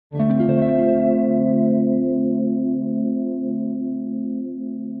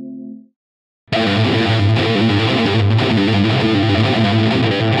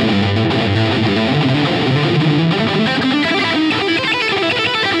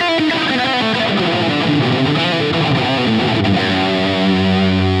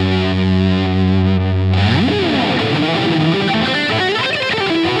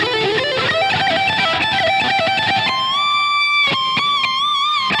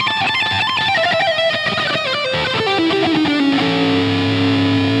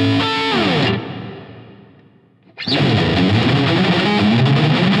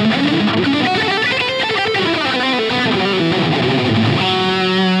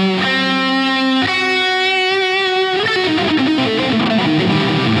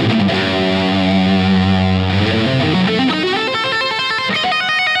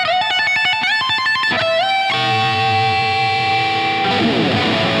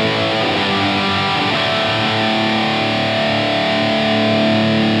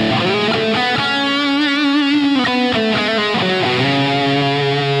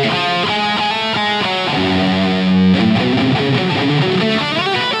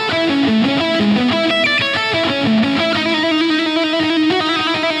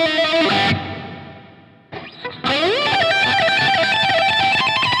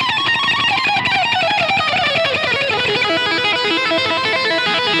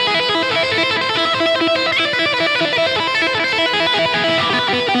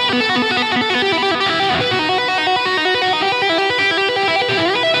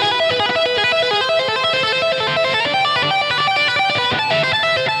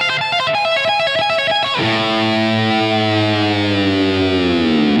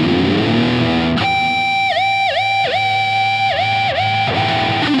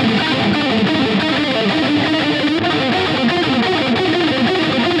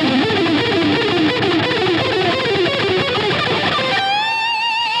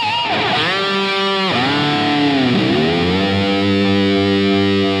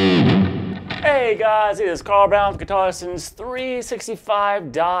Carl Brown from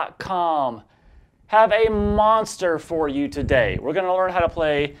GuitarLessons365.com. Have a monster for you today. We're going to learn how to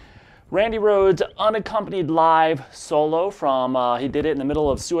play Randy Rhoads' unaccompanied live solo from, he did it in the middle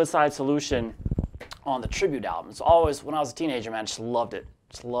of Suicide Solution on the tribute album. It's always, when I was a teenager, man, I just loved it.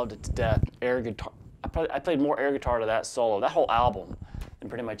 Just loved it to death. Air guitar. I played more air guitar to that solo, that whole album, than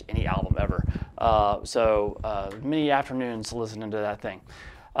pretty much any album ever. Many afternoons listening to that thing.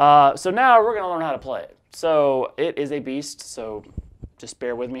 So now we're going to learn how to play it. So it is a beast, so just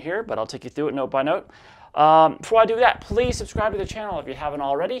bear with me here, but I'll take you through it note by note. Before I do that, please subscribe to the channel if you haven't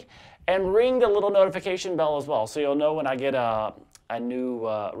already, and ring the little notification bell as well, so you'll know when I get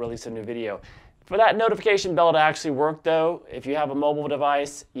release a new video. For that notification bell to actually work though, if you have a mobile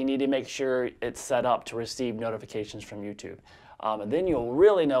device, you need to make sure it's set up to receive notifications from YouTube. And then you'll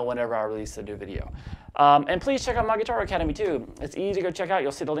really know whenever I release a new video. And please check out my Guitar Academy too. It's easy to go check out.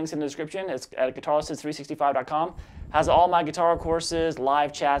 You'll see the links in the description. It's at GuitarLessons365.com. Has all my guitar courses,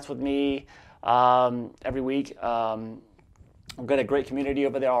 live chats with me every week. We've got a great community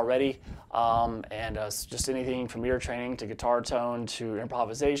over there already. Just anything from ear training to guitar tone to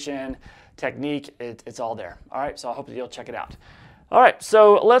improvisation, technique, it's all there. All right, so I hope that you'll check it out. All right,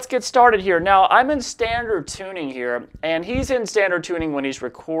 so let's get started here. Now, I'm in standard tuning here, and he's in standard tuning when he's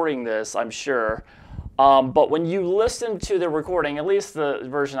recording this, I'm sure. But when you listen to the recording, at least the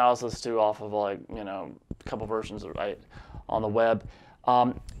version I was listening to off of a couple versions right on the web,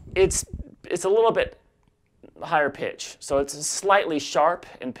 it's a little bit higher pitch. So it's slightly sharp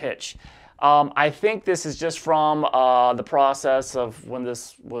in pitch. I think this is just from the process of when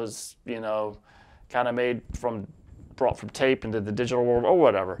this was, kind of brought from tape into the digital world or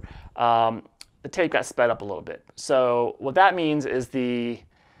whatever. The tape got sped up a little bit. So what that means is the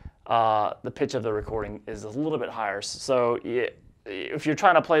pitch of the recording is a little bit higher. So if you're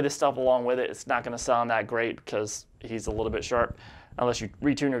trying to play this stuff along with it, it's not going to sound that great because he's a little bit sharp, unless you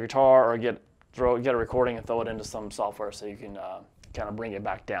retune your guitar or get a recording and throw it into some software so you can kind of bring it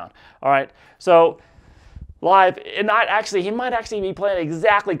back down. All right, so live, he might actually be playing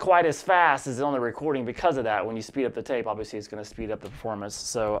exactly quite as fast as on the recording because of that. When you speed up the tape, obviously it's going to speed up the performance.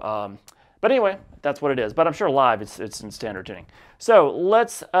 So, but anyway, that's what it is. But I'm sure live it's in standard tuning. So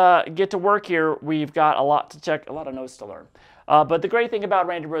let's get to work here. We've got a lot to check, a lot of notes to learn. But the great thing about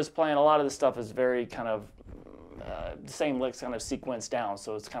Randy Rhoads playing, a lot of the stuff is very kind of the same licks kind of sequenced down,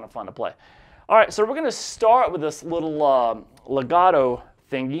 so it's kind of fun to play. All right, so we're going to start with this little legato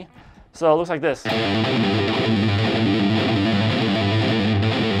thingy. So it looks like this.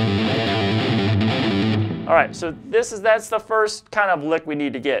 All right, so that's the first kind of lick we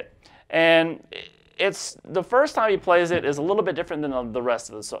need to get. And it's the first time he plays it is a little bit different than the rest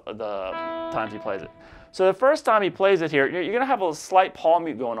of the times he plays it. So the first time he plays it here, you're going to have a slight palm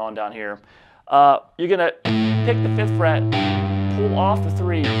mute going on down here. You're going to pick the 5th fret, pull off the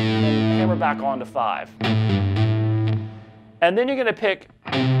 3, and hammer back onto 5. And then you're going to pick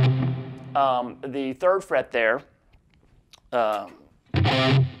the 3rd fret there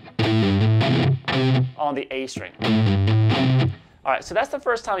on the A string. All right, so that's the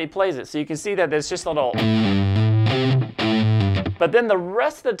first time he plays it. So you can see that there's just a little. But then the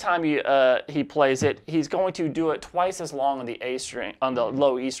rest of the time he plays it, he's going to do it twice as long on the A string, on the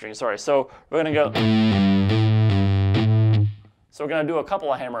low E string. Sorry. So we're going to go. So we're going to do a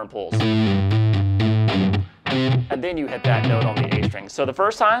couple of hammer and pulls. And then you hit that note on the A string. So the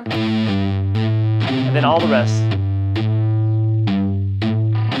first time, and then all the rest.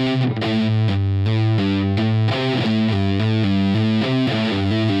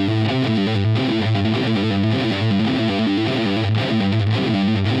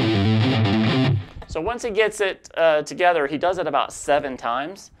 So once he gets it together, he does it about 7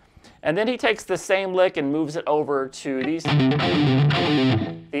 times. And then he takes the same lick and moves it over to the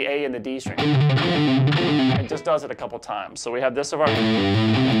A and the D string. And just does it a couple times. So we have this of our.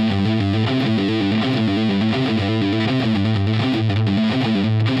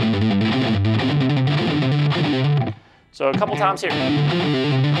 So a couple times here.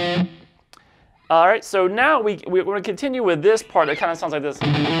 All right, so now we're going to continue with this part that kind of sounds like this.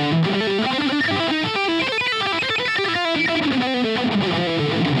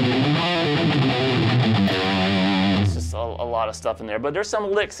 A lot of stuff in there, but there's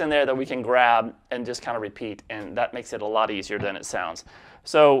some licks in there that we can grab and just kind of repeat, and that makes it a lot easier than it sounds.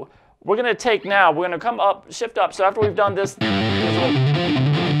 So we're going to take now, we're going to come up, shift up. So after we've done this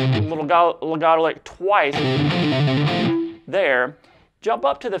little legato lick twice there, jump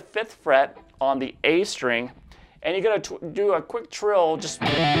up to the 5th fret on the A string, and you're going to do a quick trill just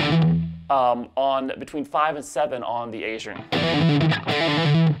on between 5 and 7 on the A string.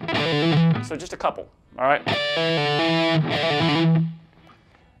 So just a couple. All right.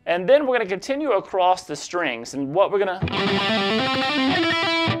 And then we're going to continue across the strings, and what we're going to,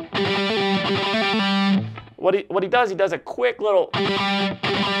 what he does a quick little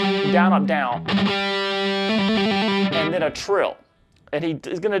down, up, down, and then a trill. And he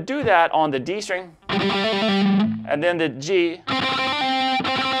is going to do that on the D string, and then the G,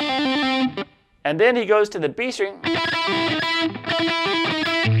 and then he goes to the B string.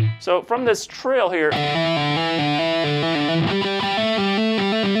 So from this trill here,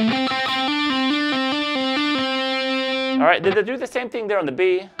 all right, they do the same thing there on the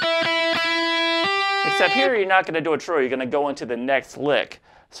B, except here you're not going to do a trill, you're going to go into the next lick.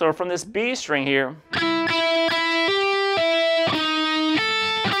 So from this B string here,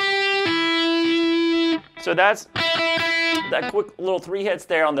 so that's that quick little 3 hits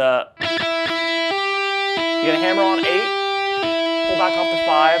there on the, you're going to hammer on 8, pull back up to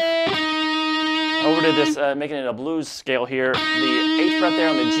 5, over to this, making it a blues scale here, the 8th fret there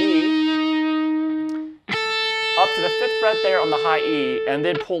on the G, up to the 5th fret there on the high E, and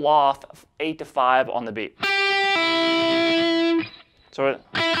then pull off 8 to 5 on the B. So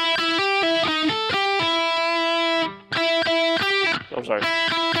I'm sorry.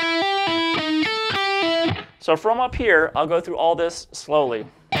 So from up here, I'll go through all this slowly.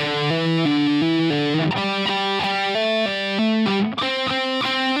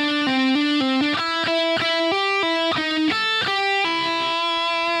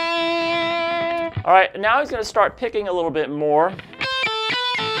 All right, now he's going to start picking a little bit more.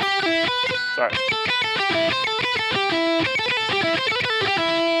 Sorry.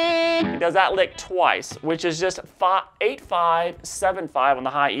 He does that lick twice, which is just 8, 5, 7, 5 on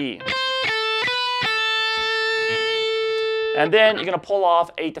the high E. And then you're going to pull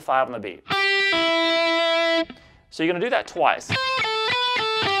off 8 to 5 on the B. So you're going to do that twice.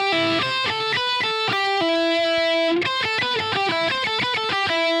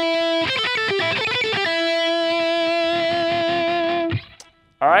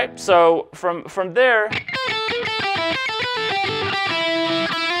 All right, so from there,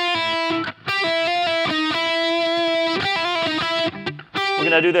 we're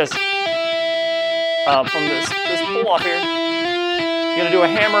going to do this. From this pull off here, you're going to do a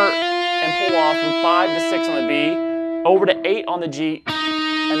hammer and pull off from 5 to 6 on the B, over to 8 on the G,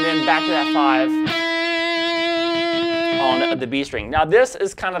 and then back to that 5 on the B string. Now this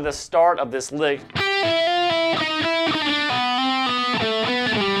is kind of the start of this lick.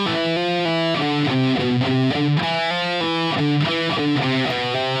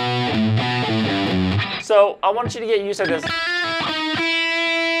 So I want you to get used to this.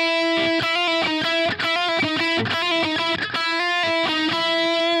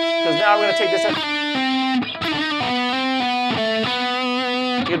 Because now I'm going to take this in.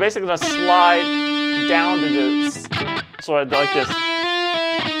 You're basically going to slide down to this, sort of like this.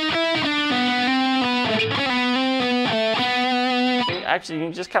 Actually, you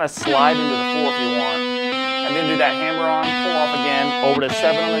can just kind of slide into the 4 if you want. And then do that hammer on, pull off again, over to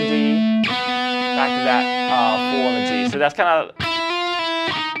 7 on the D, back to that 4 on the G. So that's kind of...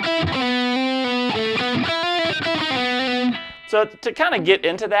 So to kind of get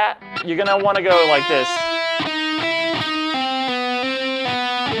into that, you're going to want to go like this.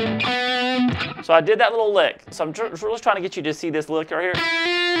 So I did that little lick. So I'm just trying to get you to see this lick right here.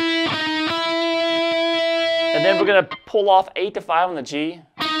 And then we're going to pull off 8 to 5 on the G.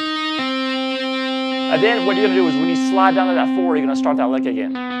 And then what you're going to do is when you slide down to that 4, you're going to start that lick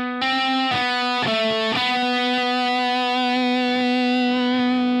again.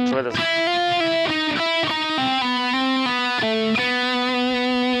 Try this.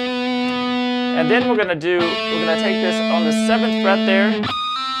 And then we're going to take this on the 7th fret there,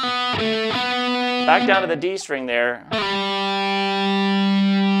 back down to the D string there,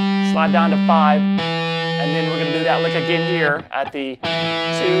 slide down to 5, and then we're going to do that lick again here at the 2,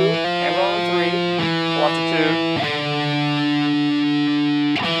 hammer on the 3, pull off the 2,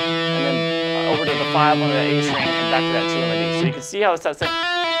 and then over to the 5 on the A string, and back to that 2 on the D. So you can see how it's that thing.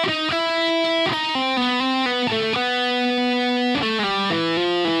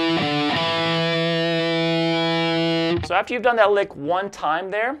 So after you've done that lick one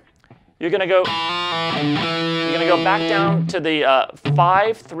time there, you're going to go back down to the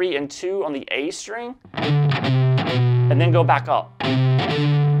 5, 3, and 2 on the A string, and then go back up.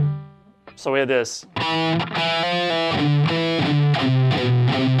 So we have this. You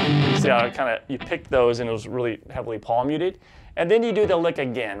see how you picked those and it was really heavily palm muted. And then you do the lick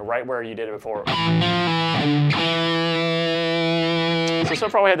again, right where you did it before. So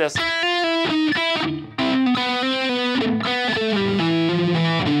far we had this.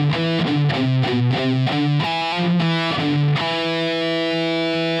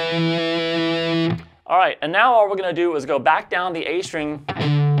 All right, and now all we're going to do is go back down the A string,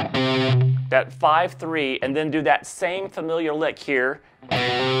 that 5-3, and then do that same familiar lick here.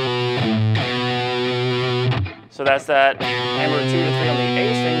 So that's that hammer 2 to 3 on the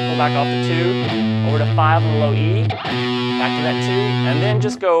A string, pull back off the 2, over to 5 on the low E, back to that 2, and then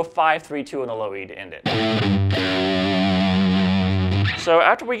just go 5-3-2 on the low E to end it. So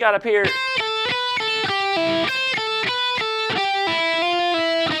after we got up here,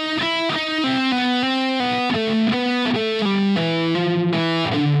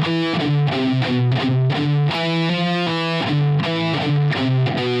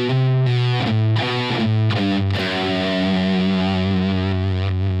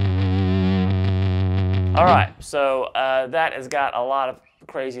 all right, so that has got a lot of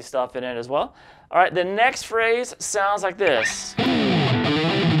crazy stuff in it as well. All right, the next phrase sounds like this.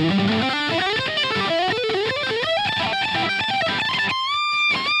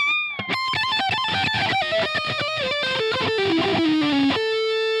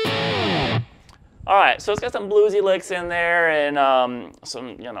 All right, so it's got some bluesy licks in there and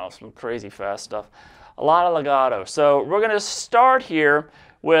some crazy fast stuff. A lot of legato. So we're gonna start here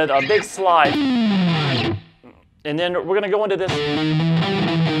with a big slide, and then we're gonna go into this.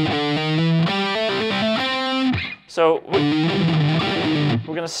 So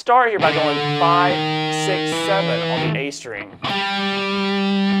we're gonna start here by going 5, 6, 7 on the A string,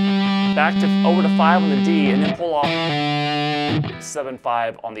 back to over to 5 on the D, and then pull off 7,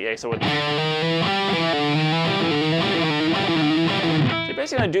 5 on the A. So you're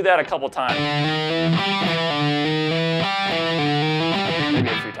basically gonna do that a couple times, maybe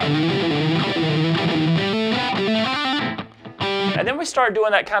a few times, and then we start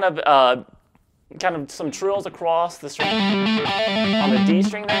doing that kind of some trills across the string on the D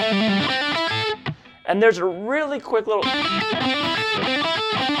string there. And there's a really quick little.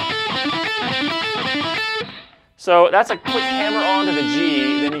 So that's a quick hammer onto the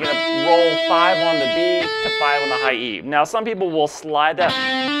G, then you're gonna roll 5 on the B to 5 on the high E. Now some people will slide that,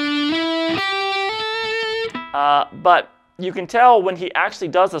 but you can tell when he actually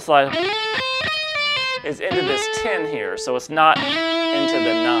does the slide, it's into this 10 here, so it's not into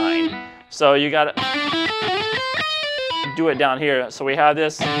the 9. So you gotta do it down here. So we have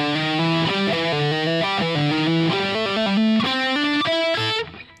this.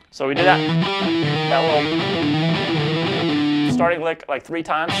 So we did that little starting lick like 3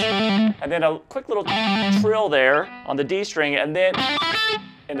 times, and then a quick little trill there on the D string, and then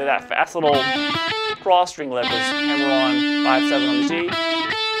into that fast little cross string lick is hammer on 5, 7 on the G,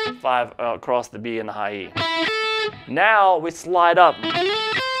 5 across the B and the high E. Now we slide up.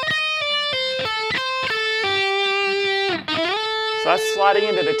 So that's sliding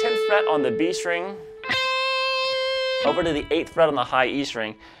into the 10th fret on the B string, over to the 8th fret on the high E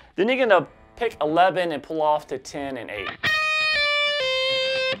string. Then you're gonna pick 11 and pull off to 10 and 8.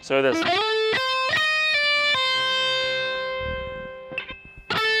 So this.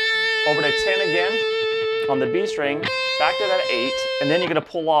 Over to 10 again on the B string, back to that 8, and then you're gonna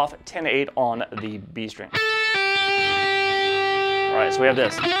pull off 10 8 on the B string. All right, so we have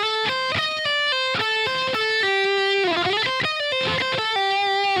this.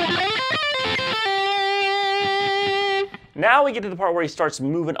 Now we get to the part where he starts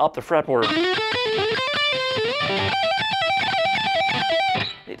moving up the fretboard.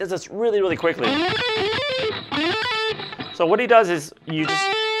 He does this really, really quickly. So what he does is you just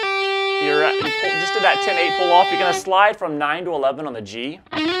did that 10-8 pull off. You're gonna slide from 9 to 11 on the G,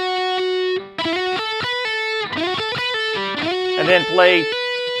 and then play.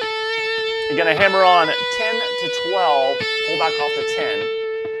 You're gonna hammer on 10 to 12, pull back off to 10.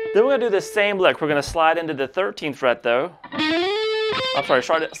 Then we're gonna do the same lick. We're gonna slide into the 13th fret though. I'm sorry,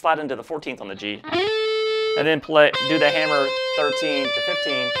 slide into the 14th on the G. And then do the hammer 13 to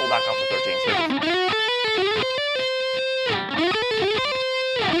 15, pull back off the 13th.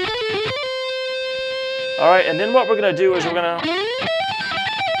 All right, and then what we're gonna do is we're gonna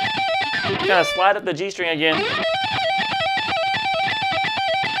kind of slide up the G string again.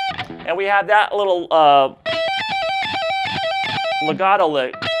 And we have that little legato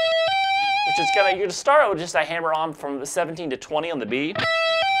lick, which is you're gonna start with just a hammer on from 17 to 20 on the B,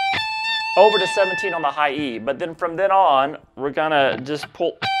 over to 17 on the high E. But then from then on, we're gonna just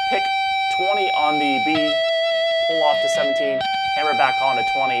pick 20 on the B, pull off to 17, hammer back on to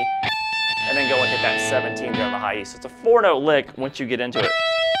 20, and then go and hit that 17 there on the high E. So it's a 4-note lick once you get into it.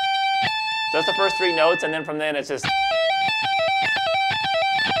 So that's the first 3 notes, and then from then it's just.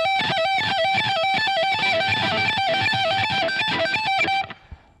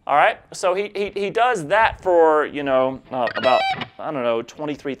 All right, so he does that for, about I don't know,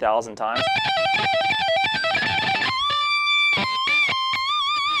 23,000 times.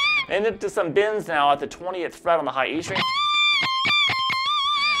 And into some bends now at the 20th fret on the high E string.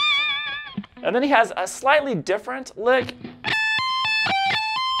 And then he has a slightly different lick.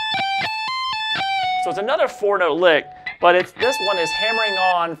 So it's another 4-note lick, but this one is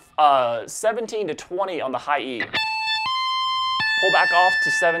hammering on 17 to 20 on the high E. Pull back off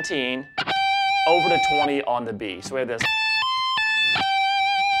to 17, over to 20 on the B. So we have this.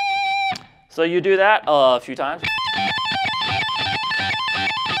 So you do that a few times.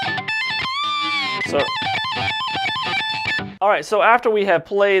 So, all right, so after we have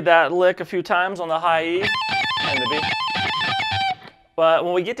played that lick a few times on the high E and the B, but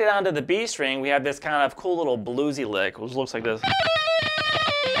when we get down to the B string, we have this kind of cool little bluesy lick, which looks like this.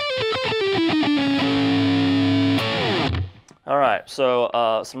 All right,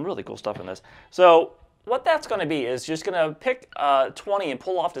 so some really cool stuff in this. So what that's going to be is just going to pick 20 and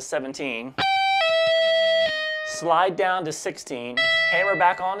pull off to 17, slide down to 16, hammer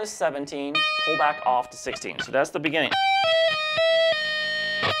back on to 17, pull back off to 16. So that's the beginning.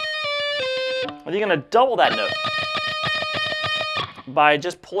 And you're going to double that note by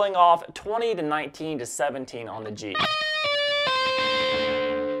just pulling off 20 to 19 to 17 on the G.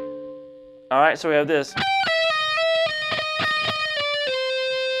 All right, so we have this.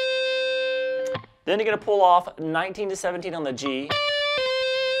 Then you're going to pull off 19 to 17 on the G,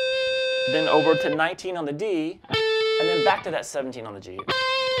 then over to 19 on the D, and then back to that 17 on the G.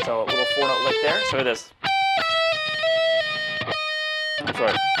 So a little 4-note lick there. So this. I'm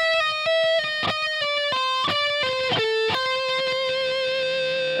sorry.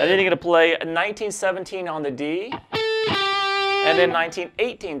 And then you're going to play 19-17 on the D, and then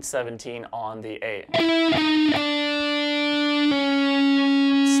 19-18-17 on the A.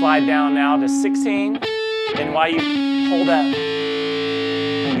 Slide down now to 16, and while you hold that,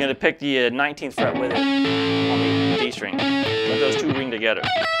 you're going to pick the 19th fret with it on the D string. Let those two ring together.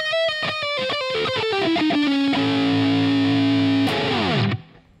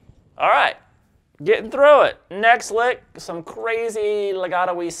 All right, getting through it. Next lick, some crazy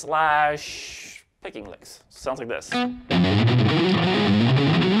legato-y slash picking licks. Sounds like this.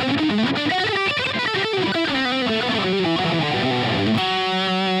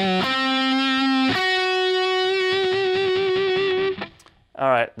 All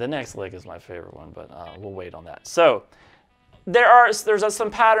right, the next lick is my favorite one, but we'll wait on that. So there's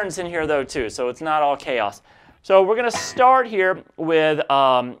some patterns in here though too, so it's not all chaos. So we're gonna start here with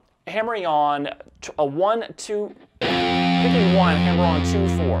hammering on a 1, 2, picking 1, hammer on 2,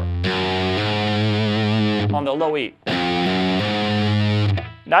 4 on the low E.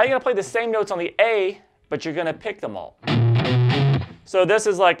 Now you're gonna play the same notes on the A, but you're gonna pick them all. So this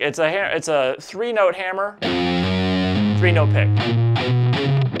is like it's a 3-note hammer, 3-note pick.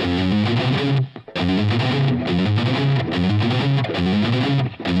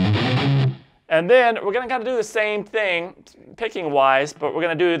 And then we're going to kind of do the same thing, picking wise, but we're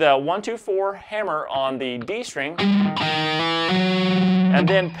going to do the 1, 2, 4 hammer on the D string, and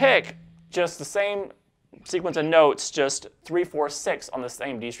then pick just the same sequence of notes, just 3, 4, 6 on the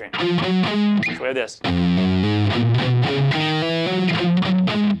same D string. So we have this.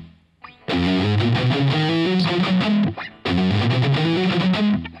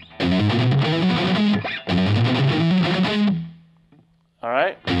 All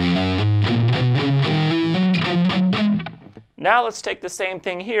right. Now let's take the same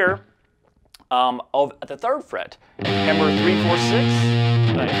thing here at the 3rd fret. Hammer 3, 4, 6.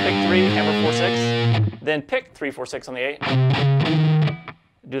 Pick 3, hammer 4, 6. Then pick 3, 4, 6 on the A.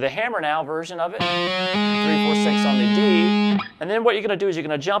 Do the hammer now version of it. 3, 4, 6 on the D. And then what you're going to do is you're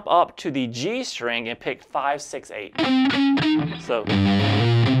going to jump up to the G string and pick 5, 6, 8. So.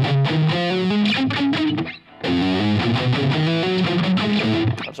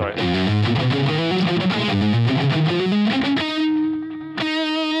 I'm sorry.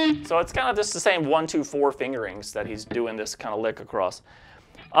 So it's kind of just the same 1, 2, 4 fingerings that he's doing this kind of lick across.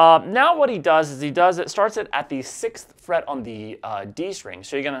 Now what he does is starts it at the 6th fret on the D string.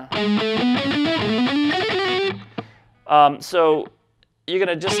 So you're gonna,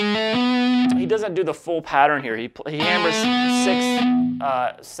 he doesn't do the full pattern here. He hammers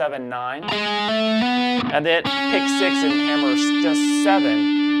 6, 7, 9, and then picks 6 and hammers just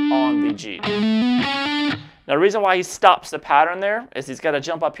 7 on the G. Now the reason why he stops the pattern there is he's got to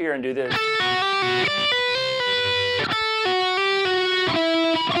jump up here and do this.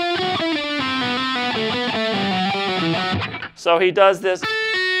 So he does this.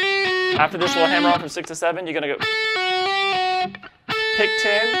 After this little hammer on from 6 to 7, you're going to go pick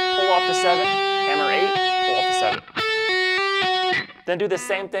 10, pull off to 7, hammer 8, pull off to 7. Then do the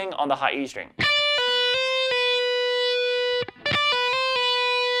same thing on the high E string.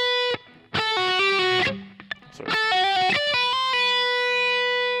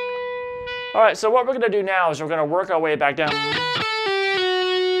 All right, so what we're going to do now is we're going to work our way back down.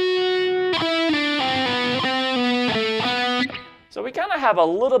 So we kind of have a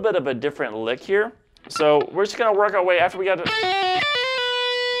little bit of a different lick here. So we're just going to work our way after we got to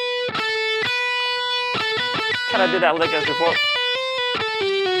kind of did that lick as before.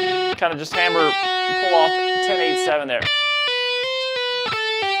 Kind of just hammer, pull off 10-8-7 there.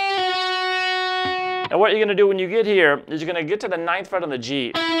 And what you're going to do when you get here is you're going to get to the 9th fret on the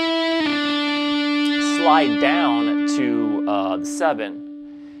G, slide down to the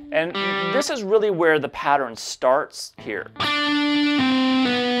 7, and this is really where the pattern starts here.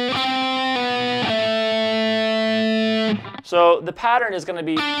 So the pattern is going to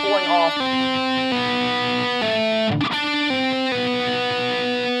be pulling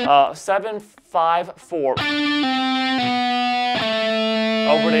off 7, 5, 4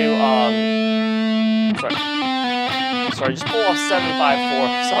 over to sorry, just pull off 7, 5, 4.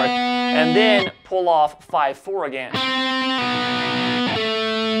 Sorry, and then pull off 5, 4 again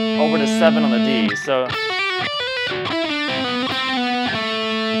over to 7 on the D. So.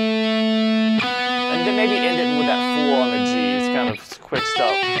 And then maybe end it with that 4 on the G. It's kind of quick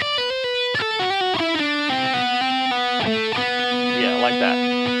stuff. Yeah, like that.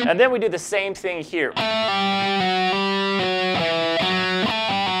 And then we do the same thing here. So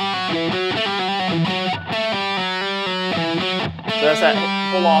that's that.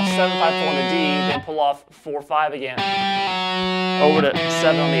 Pull off 7, 5, 4 on the D, then pull off 4, 5 again. Over to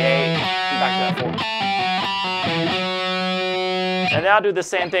 7 on the A, and back to that 4. And now do the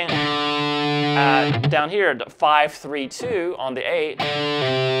same thing. Down here, 5, 3, 2 on the 8. Pull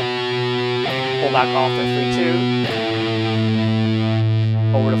back off the 3, 2.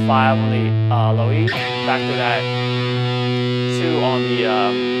 Over to 5 on the low E. Back to that 2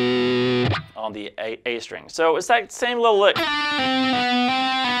 on the A string. So it's that same little lick.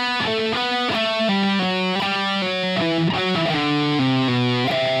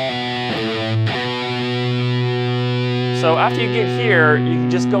 So after you get here, you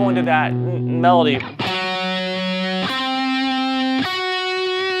can just go into that melody,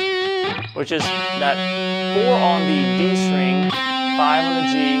 which is that 4 on the D string, 5 on the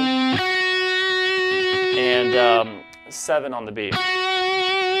G, and 7 on the B.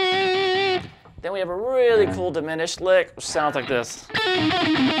 Then we have a really cool diminished lick, which sounds like this.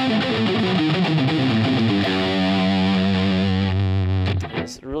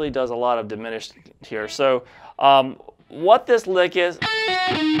 This really does a lot of diminished here. So what this lick is,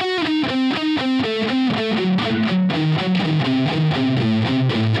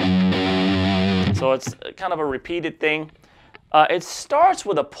 so it's kind of a repeated thing. It starts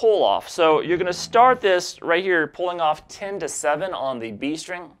with a pull off. So you're going to start this right here, pulling off 10 to 7 on the B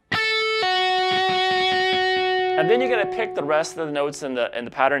string. And then you're going to pick the rest of the notes in the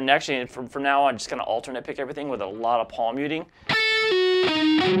pattern. And actually, from now on, just going to alternate pick everything with a lot of palm muting.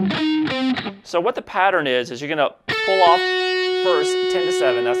 So what the pattern is you're going to pull off first 10 to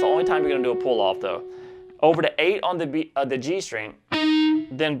 7. That's the only time you're going to do a pull off, though. Over to 8 on the G string.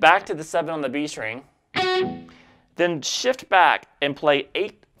 Then back to the 7 on the B string. Then shift back and play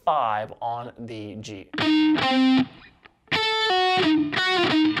 8, 5 on the G.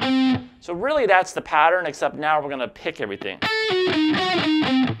 So really that's the pattern, except now we're going to pick everything.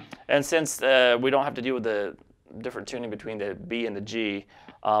 And since we don't have to deal with the different tuning between the B and the G,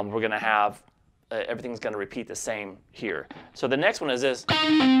 we're going to have, everything's going to repeat the same here. So the next one is this.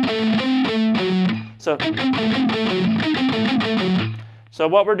 So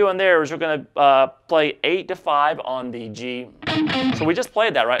what we're doing there is we're going to play 8 to 5 on the G. So we just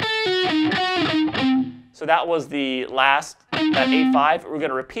played that, right? So that was the last, that 8, 5. We're going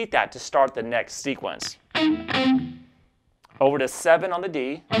to repeat that to start the next sequence. Over to 7 on the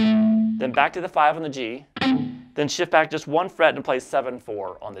D, then back to the 5 on the G, then shift back just 1 fret and play 7,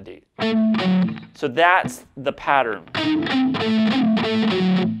 4 on the D. So that's the pattern. So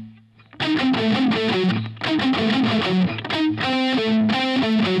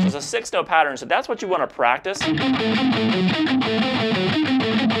it's a 6-note pattern, so that's what you want to practice.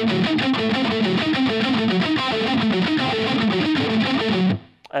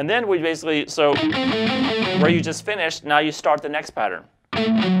 And then we basically, so where you just finished, now you start the next pattern.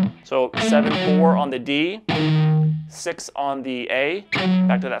 So 7, 4 on the D, 6 on the A,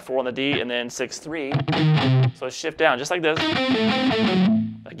 back to that 4 on the D, and then 6, 3. So shift down just like this.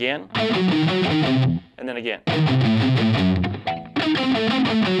 Again, and then again.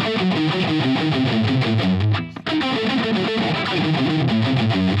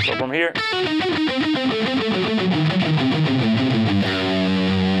 from here.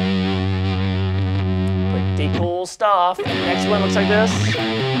 Pretty cool stuff. Next one looks like this.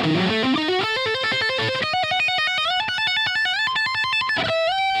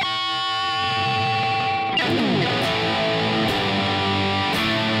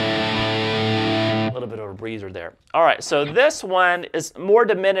 A little bit of a breather there. All right, so this one is more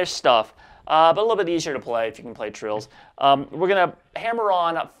diminished stuff. But a little bit easier to play if you can play trills. We're going to hammer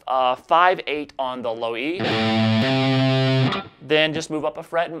on 5/8 on the low E. Then just move up a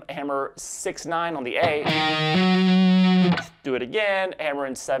fret and hammer 6/9 on the A. Do it again, hammer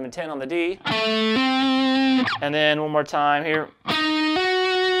in 7/10 on the D. And then one more time here,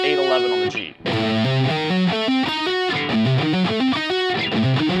 8/11 on the G.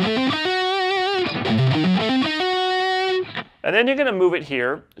 And then you're going to move it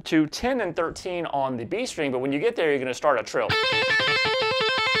here to 10 and 13 on the B string, but when you get there, you're going to start a trill.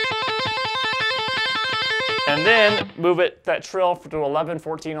 And then move it, that trill to 11,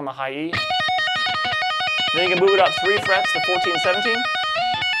 14 on the high E. Then you can move it up 3 frets to 14, 17.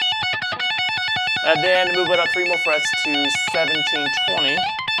 And then move it up 3 more frets to 17, 20.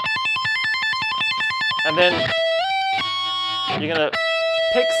 And then you're going to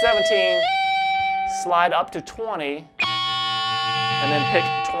pick 17, slide up to 20, and then pick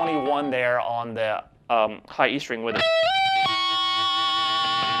 21 there on the high E string with it.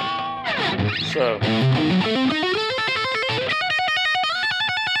 So.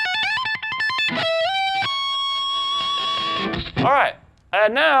 All right,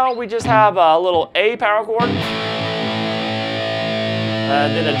 and now we just have a little A power chord, and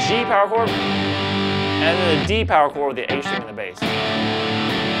then a G power chord, and then a D power chord with the A string and the bass.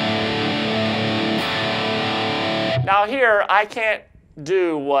 Now here, I can't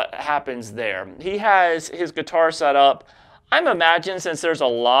do what happens there. He has his guitar set up. I'm imagining, since there's a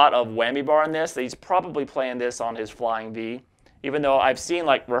lot of whammy bar in this, that he's probably playing this on his flying V. Even though I've seen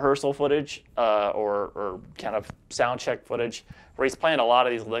like rehearsal footage or kind of sound check footage where he's playing a lot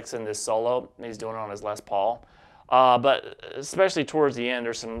of these licks in this solo, and he's doing it on his Les Paul. But especially towards the end,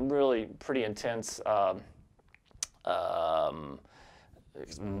 there's some really pretty intense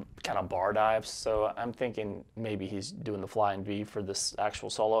kind of bar dives, so I'm thinking maybe he's doing the flying V for this actual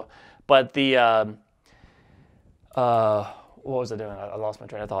solo. But the what was I doing? I lost my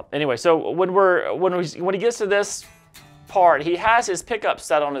train of thought. Anyway, so when he gets to this part, he has his pickup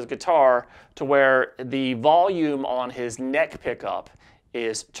set on his guitar to where the volume on his neck pickup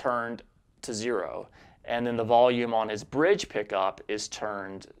is turned to 0, and then the volume on his bridge pickup is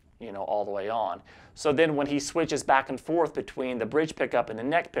turned, you know, all the way on. So then when he switches back and forth between the bridge pickup and the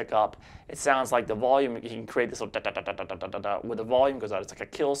neck pickup, it sounds like the volume, he can create this little da-da-da-da-da-da-da where the volume goes out. It's like a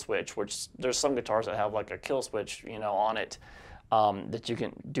kill switch, which there's some guitars that have like a kill switch, you know, on it that you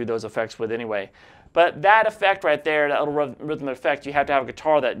can do those effects with anyway. But that effect right there, that little rhythm effect, you have to have a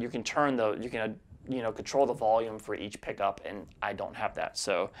guitar that you can turn you know, control the volume for each pickup, and I don't have that.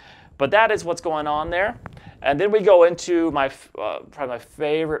 So, but that is what's going on there. And then we go into my probably my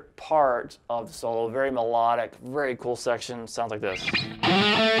favorite part of the solo, very melodic, very cool section. Sounds like this.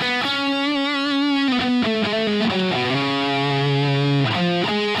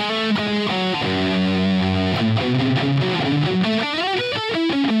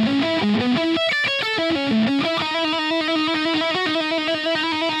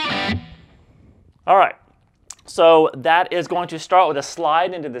 All right, so that is going to start with a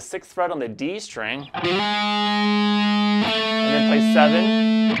slide into the 6th fret on the D string, and then play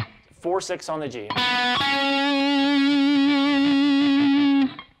 7, 4, 6 on the G.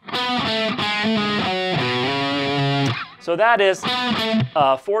 So that is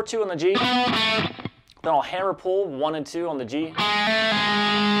 4, 2 on the G, then I'll hammer pull 1 and 2 on the G,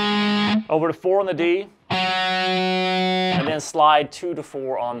 over to 4 on the D, and then slide 2 to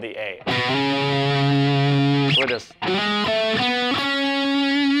 4 on the A. With this.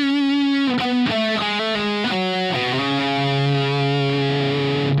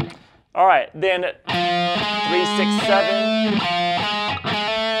 All right, then 3, 6, 7.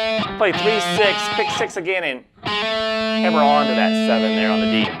 Play 3, 6, pick 6 again, and hammer on to that 7 there on the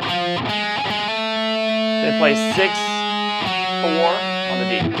D. Then play 6, 4 on the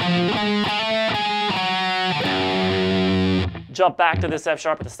D. Jump back to this F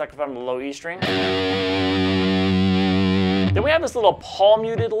sharp at the 2nd fret on the low E string. Then we have this little palm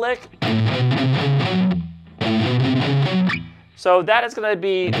muted lick. So that is going to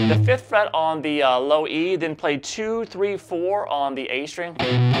be the 5th fret on the low E, then play 2, 3, 4 on the A string,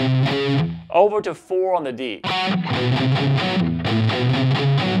 over to 4 on the D.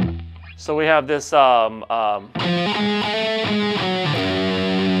 So we have this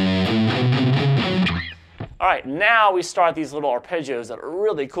All right, now we start these little arpeggios that are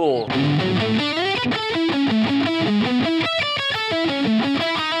really cool.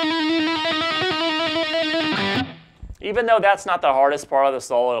 Even though that's not the hardest part of the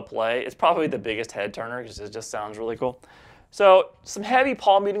solo to play, it's probably the biggest head turner because it just sounds really cool. So some heavy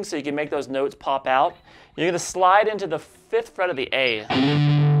palm muting so you can make those notes pop out. You're going to slide into the 5th fret of the A.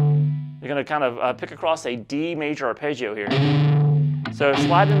 You're going to kind of pick across a D major arpeggio here. So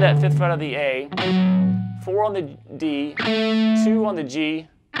slide into that 5th fret of the A, 4 on the D, 2 on the G,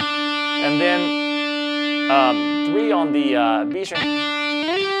 and then 3 on the B string.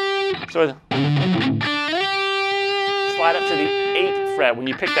 So slide up to the 8th fret. When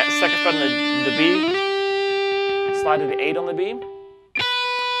you pick that 2nd fret on the B, slide to the 8 on the B.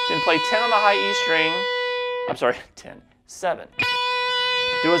 Then play 10 on the high E string. I'm sorry, 7.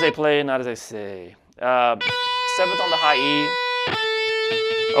 Do as I play, not as I say. 7th on the high E,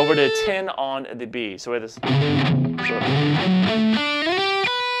 over to 10 on the B. So wait this.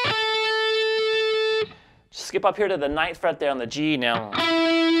 Skip up here to the 9th fret there on the G now.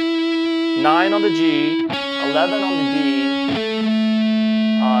 9 on the G, 11 on the D,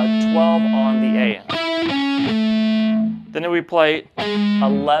 12 on the A. Then we play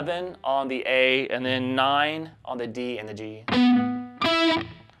 11 on the A, and then 9 on the D and the G.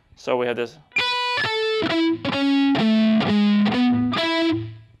 So we have this.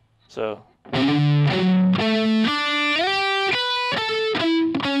 So.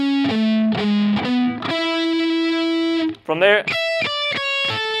 From there.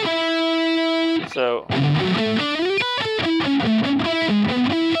 So.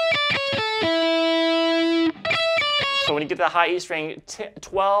 So when you get to the high E string,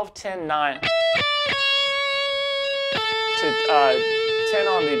 12, 10, 9. To 10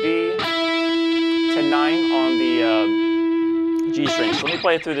 on the B, to 9 on the G string. So let me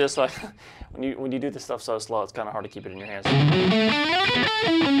play through this. When you do this stuff so slow, it's kind of hard to keep it in your hands.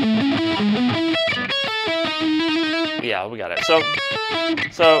 Yeah, we got it. So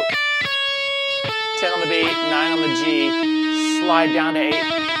 10 on the B, 9 on the G, slide down to 8,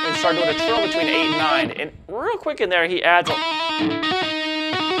 and start doing a trill between 8 and 9. And real quick in there, he adds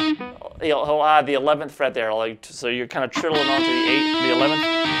he'll add the 11th fret there, so you're kind of triddling onto the 11th.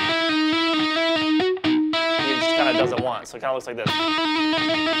 He just kind of does it once, so it kind of looks like this.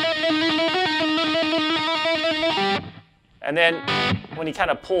 And then when he kind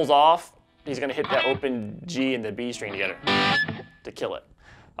of pulls off, he's going to hit that open G and the B string together to kill it.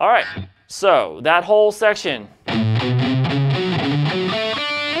 All right, so that whole section.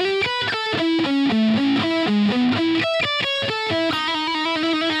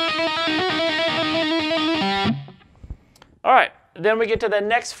 All right, then we get to the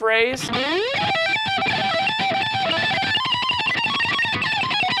next phrase.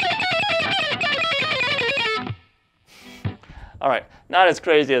 All right, not as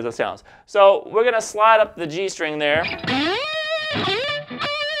crazy as it sounds. So we're going to slide up the G string there.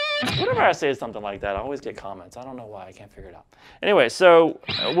 Whenever I say something like that, I always get comments. I don't know why, I can't figure it out. Anyway, so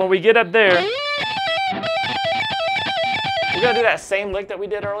when we get up there, we're going to do that same lick that we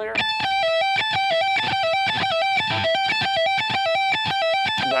did earlier.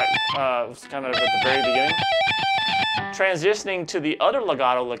 That was kind of at the very beginning. Transitioning to the other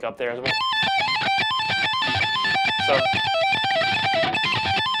legato lick up there as well. So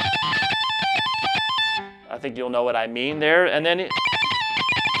I think you'll know what I mean there. And then it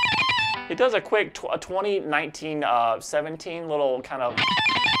does a quick 20, 19, 17 little kind of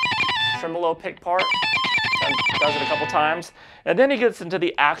tremolo pick part. Does it a couple times. And then he gets into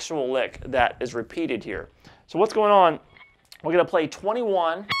the actual lick that is repeated here. So what's going on? We're going to play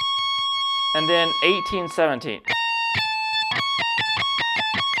 21 and then 18, 17.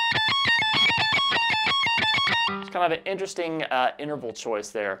 It's kind of an interesting interval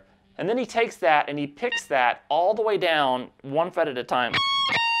choice there. And then he takes that and he picks that all the way down, 1 fret at a time.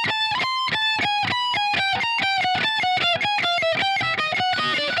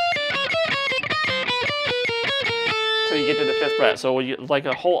 So you get to the 5th fret. So like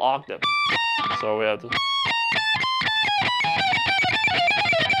a whole octave. So we have to.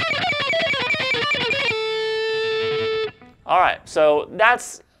 All right, so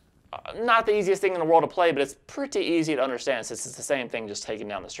that's not the easiest thing in the world to play, but it's pretty easy to understand since it's the same thing, just taking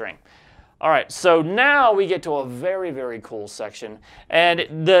down the string. All right, so now we get to a very, very cool section.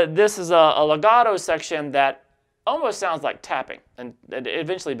 And this is a legato section that almost sounds like tapping, and it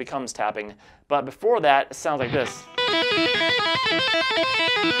eventually becomes tapping. But before that, it sounds like this.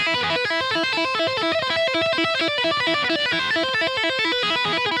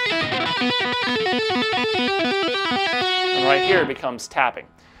 And right here it becomes tapping.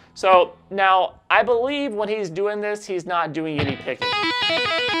 So now, I believe when he's doing this, he's not doing any picking.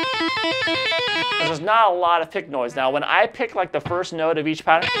 There's not a lot of pick noise. Now, when I pick like the first note of each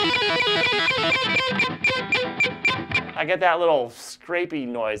pattern, I get that little scrapey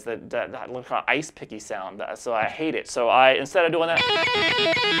noise, that little kind of ice picky sound. So I hate it. So instead of doing that,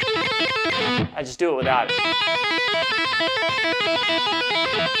 I just do it without it.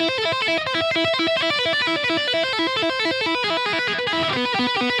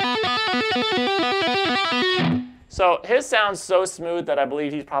 So his sounds so smooth that I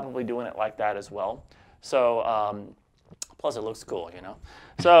believe he's probably doing it like that as well. So plus it looks cool, you know.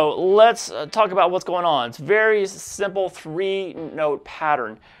 So let's talk about what's going on. It's a very simple 3-note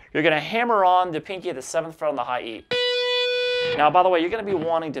pattern. You're going to hammer on the pinky at the 7th fret on the high E. Now, by the way, you're going to be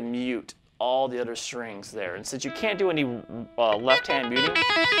wanting to mute all the other strings there. And since you can't do any left hand muting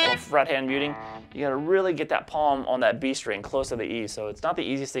or fret hand muting, you got to really get that palm on that B string close to the E. So it's not the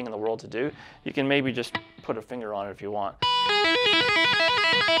easiest thing in the world to do. You can maybe just put a finger on it if you want.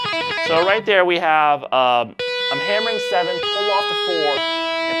 So right there we have, I'm hammering 7, pull off to 4,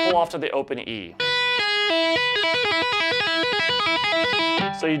 and pull off to the open E.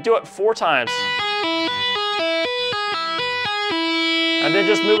 So you do it 4 times. And then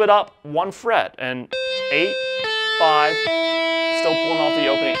just move it up 1 fret, and 8, 5, still pulling off the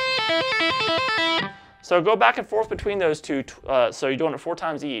opening. So go back and forth between those two, so you're doing it 4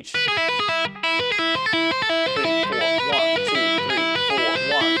 times each. 3, 4, 1, 2, 3, 4,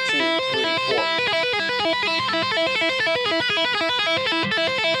 1, 2, 3, 4.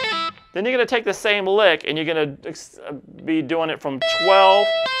 Then you're going to take the same lick, and you're going to be doing it from 12,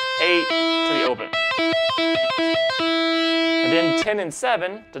 8 to the open. And then 10 and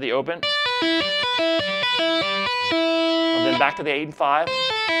 7 to the open. And then back to the 8 and 5.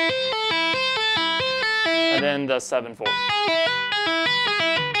 And then the 7, 4.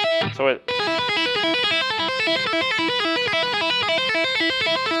 So it.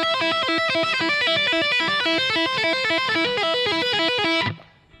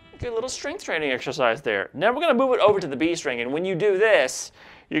 Good little strength training exercise there. Now we're going to move it over to the B string, and when you do this,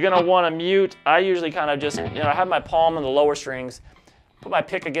 you're going to want to mute. I usually kind of just, I have my palm on the lower strings, put my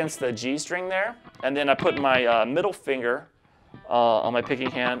pick against the G string there, and then I put my middle finger on my picking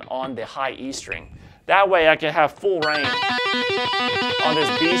hand on the high E string. That way I can have full reign on this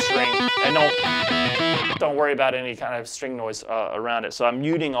B string and don't worry about any kind of string noise around it. So I'm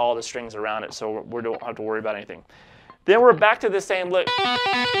muting all the strings around it, so we don't have to worry about anything. Then we're back to the same lick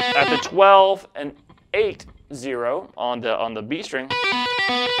at the 12 and 8, 0 on the B string.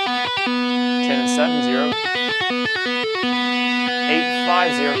 10 and 7, 0. 8,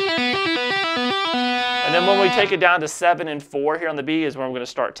 5, 0. And then when we take it down to 7 and 4 here on the B is when we're going to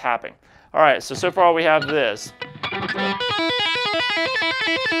start tapping. All right, so far we have this.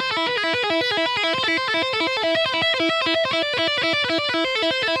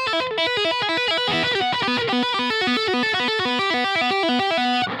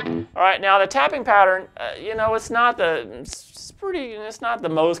 All right, now the tapping pattern, it's not the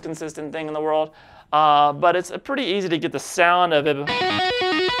most consistent thing in the world, but it's pretty easy to get the sound of it.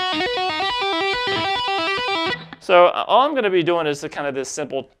 So all I'm going to be doing is kind of this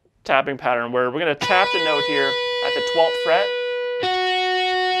simple tapping pattern where we're going to tap the note here at the 12th fret,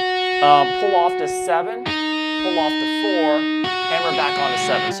 pull off to 7, pull off to 4, hammer back on to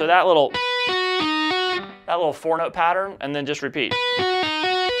 7. So that little 4-note pattern, and then just repeat.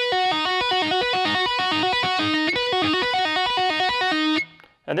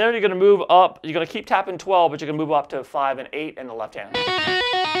 And then you're going to move up. You're going to keep tapping 12, but you're going to move up to 5 and 8 in the left hand.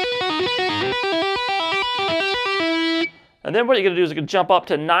 And then what you're going to do is you're going to jump up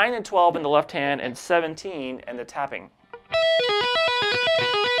to 9 and 12 in the left hand and 17 in the tapping.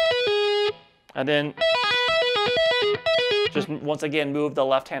 And then just once again move the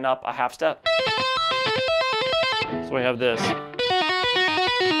left hand up a half step. So we have this.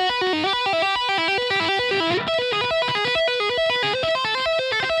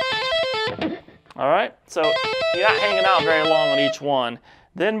 All right, so you're not hanging out very long on each one.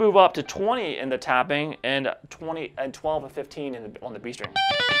 Then move up to 20 in the tapping and 12 and 15 on the B string.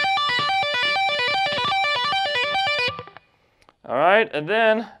 All right, and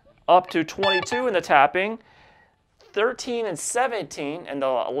then up to 22 in the tapping, 13 and 17 in the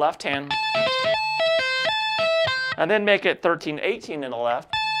left hand, and then make it 13, 18 in the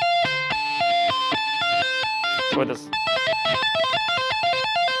left. So with this.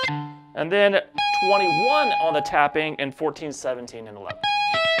 And then 21 on the tapping and 14, 17 in the left.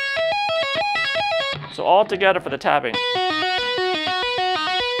 So all together for the tapping.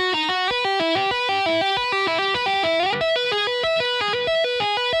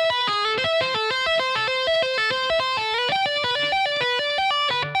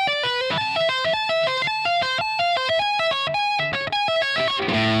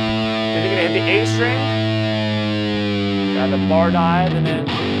 bar dive, and then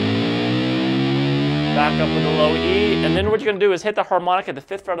back up with a low E. And then what you're going to do is hit the harmonic at the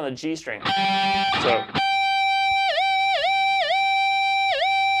 5th fret on the G string. So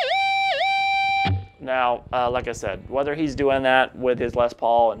now, like I said, whether he's doing that with his Les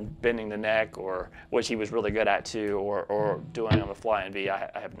Paul and bending the neck, or which he was really good at too, or doing on the flying V, I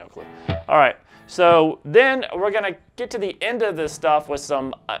have no clue. All right, so then we're gonna get to the end of this stuff with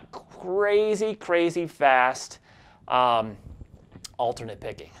some crazy, crazy fast alternate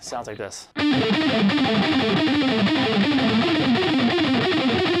picking. Sounds like this.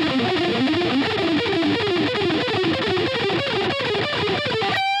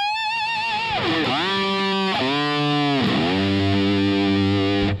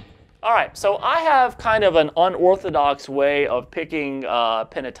 All right, so I have kind of an unorthodox way of picking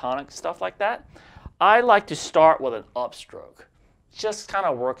pentatonic stuff like that. I like to start with an upstroke. Just kind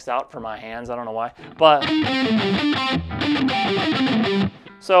of works out for my hands, I don't know why. But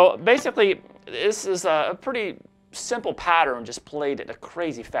so basically, this is a pretty simple pattern, just played at a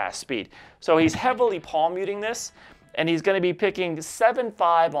crazy fast speed. So he's heavily palm muting this, and he's going to be picking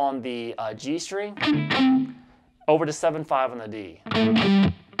 7/5 on the G string over to 7/5 on the D.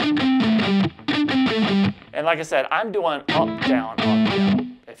 And like I said, I'm doing up, down, up,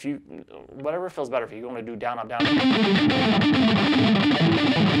 down. If you, whatever feels better for you. You want to do down, up, down.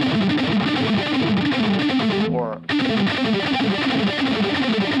 Or,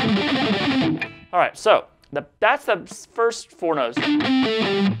 all right, so that's the first 4 notes.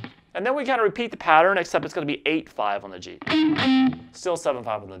 And then we kind of repeat the pattern, except it's going to be 8/5 on the G. Still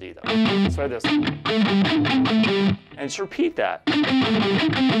 7/5 on the D, though. Let's try this. And just repeat that.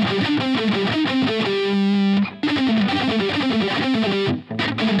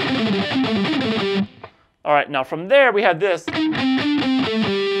 All right, now from there we have this.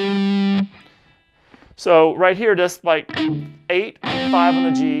 So right here, just like 8/5 on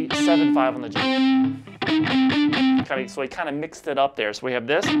the G, 7/5 on the G. So we kind of mixed it up there. So we have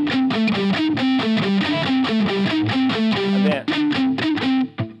this. And then,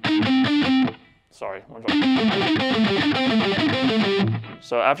 sorry.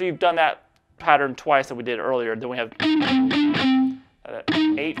 So after you've done that pattern twice that we did earlier, then we have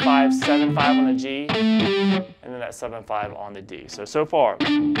 8/5, 7/5 on the G, and then that 7/5 on the D. So far.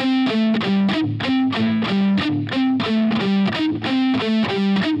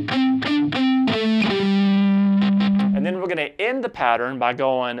 And then we're going to end the pattern by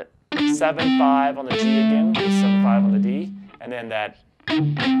going 7/5 on the G again, 7/5 on the D, and then that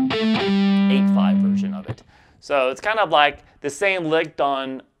 8/5 version of it. So it's kind of like the same lick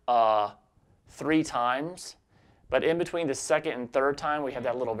done 3 times, but in between the second and third time we have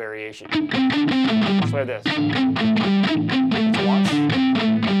that little variation. So we have this. Once,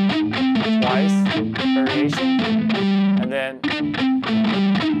 twice, variation, and then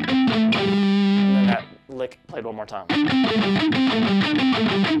that lick played one more time.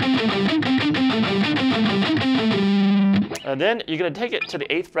 And then you're going to take it to the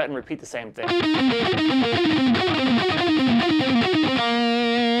 8th fret and repeat the same thing.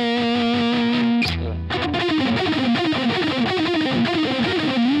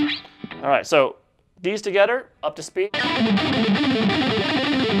 All right, so these together, up to speed.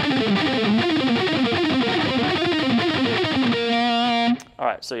 All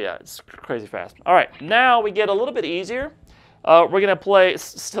right, so yeah, it's crazy fast. All right, now we get a little bit easier. We're going to play,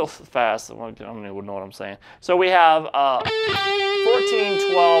 still fast, I don't even know what I'm saying. So we have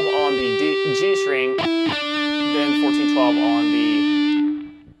 14/12 on the G string, then 14/12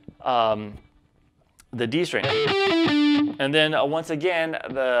 on the D string. And then once again,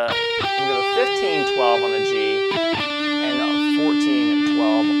 we'll go 15/12 on the G and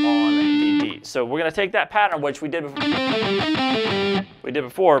 14/12 on the D. So we're going to take that pattern, which we did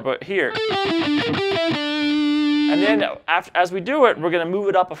before, but here. And then as we do it, we're going to move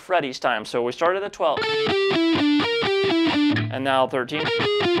it up a fret each time. So we started at 12. And now 13,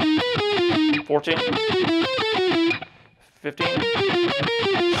 14, 15,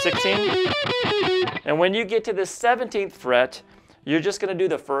 16. And when you get to the 17th fret, you're just going to do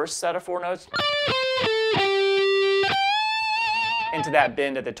the first set of 4 notes into that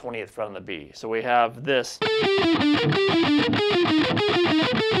bend at the 20th fret on the B. So we have this.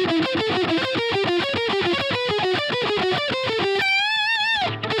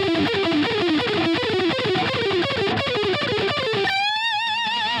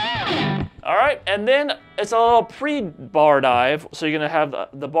 All right, and then it's a little pre-bar dive. So you're going to have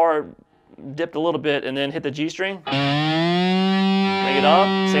the bar dipped a little bit and then hit the G string. Bring it up,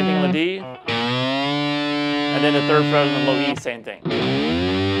 same thing on the D. And then the 3rd fret on the low E, same thing.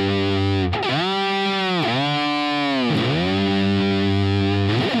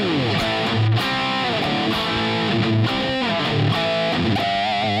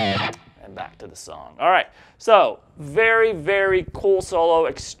 song. All right, so very, very cool solo,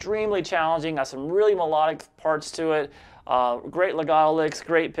 extremely challenging, got some really melodic parts to it, great legato licks,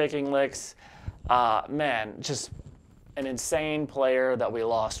 great picking licks. Man, just an insane player that we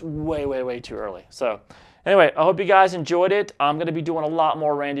lost way, way, way too early. So anyway, I hope you guys enjoyed it. I'm going to be doing a lot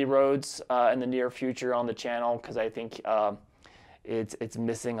more Randy Rhoads in the near future on the channel because I think it's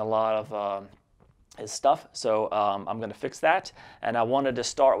missing a lot of his stuff. So I'm going to fix that. And I wanted to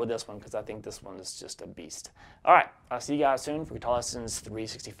start with this one because I think this one is just a beast. All right, I'll see you guys soon for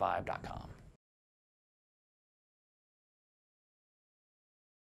GuitarLessons365.com.